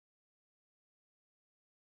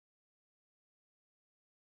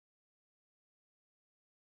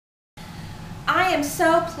I am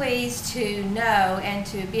so pleased to know and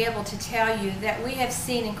to be able to tell you that we have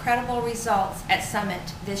seen incredible results at Summit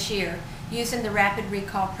this year using the Rapid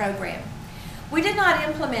Recall program. We did not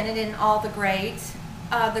implement it in all the grades.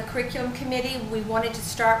 The curriculum committee, we wanted to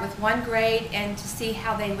start with one grade and to see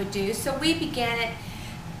how they would do. So we began it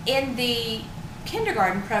in the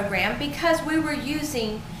kindergarten program because we were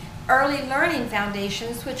using early learning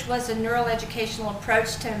foundations, which was a neuro-educational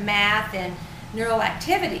approach to math and neural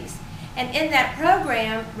activities. And in that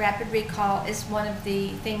program, Rapid Recall is one of the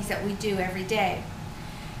things that we do every day.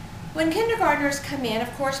 When kindergartners come in,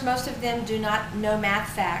 of course, most of them do not know math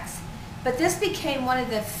facts, but this became one of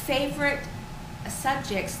the favorite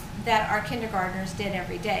subjects that our kindergartners did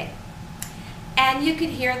every day. And you could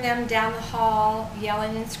hear them down the hall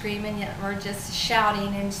yelling and screaming or just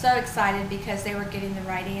shouting and so excited because they were getting the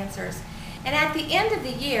right answers. And at the end of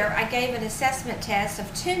the year, I gave an assessment test of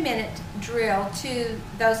 2-minute drill to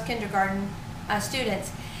those kindergarten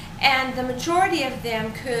students. And the majority of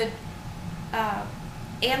them could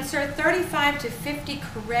answer 35 to 50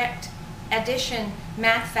 correct addition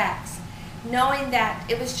math facts, knowing that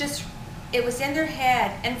it was in their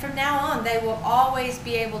head, and from now on they will always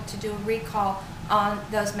be able to do a recall on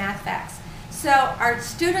those math facts. So our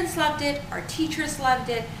students loved it, our teachers loved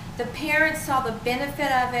it, the parents saw the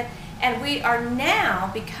benefit of it, and we are now,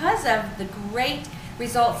 because of the great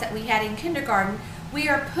results that we had in kindergarten, we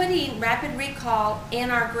are putting Rapid Recall in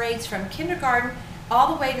our grades from kindergarten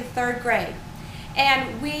all the way to 3rd grade.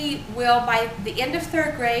 And we will, by the end of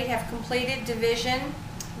 3rd grade, have completed division.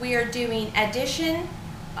 We are doing addition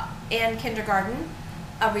in kindergarten,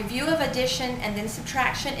 a review of addition and then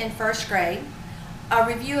subtraction in 1st grade, a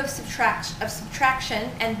review of subtraction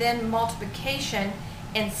and then multiplication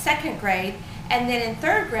in 2nd grade, and then in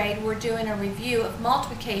 3rd grade we're doing a review of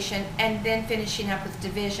multiplication and then finishing up with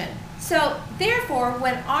division. So therefore,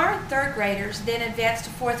 when our 3rd graders then advance to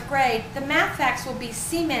 4th grade, the math facts will be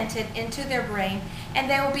cemented into their brain and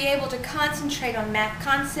they will be able to concentrate on math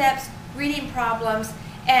concepts, reading problems,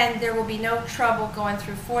 and there will be no trouble going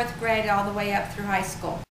through 4th grade all the way up through high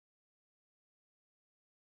school.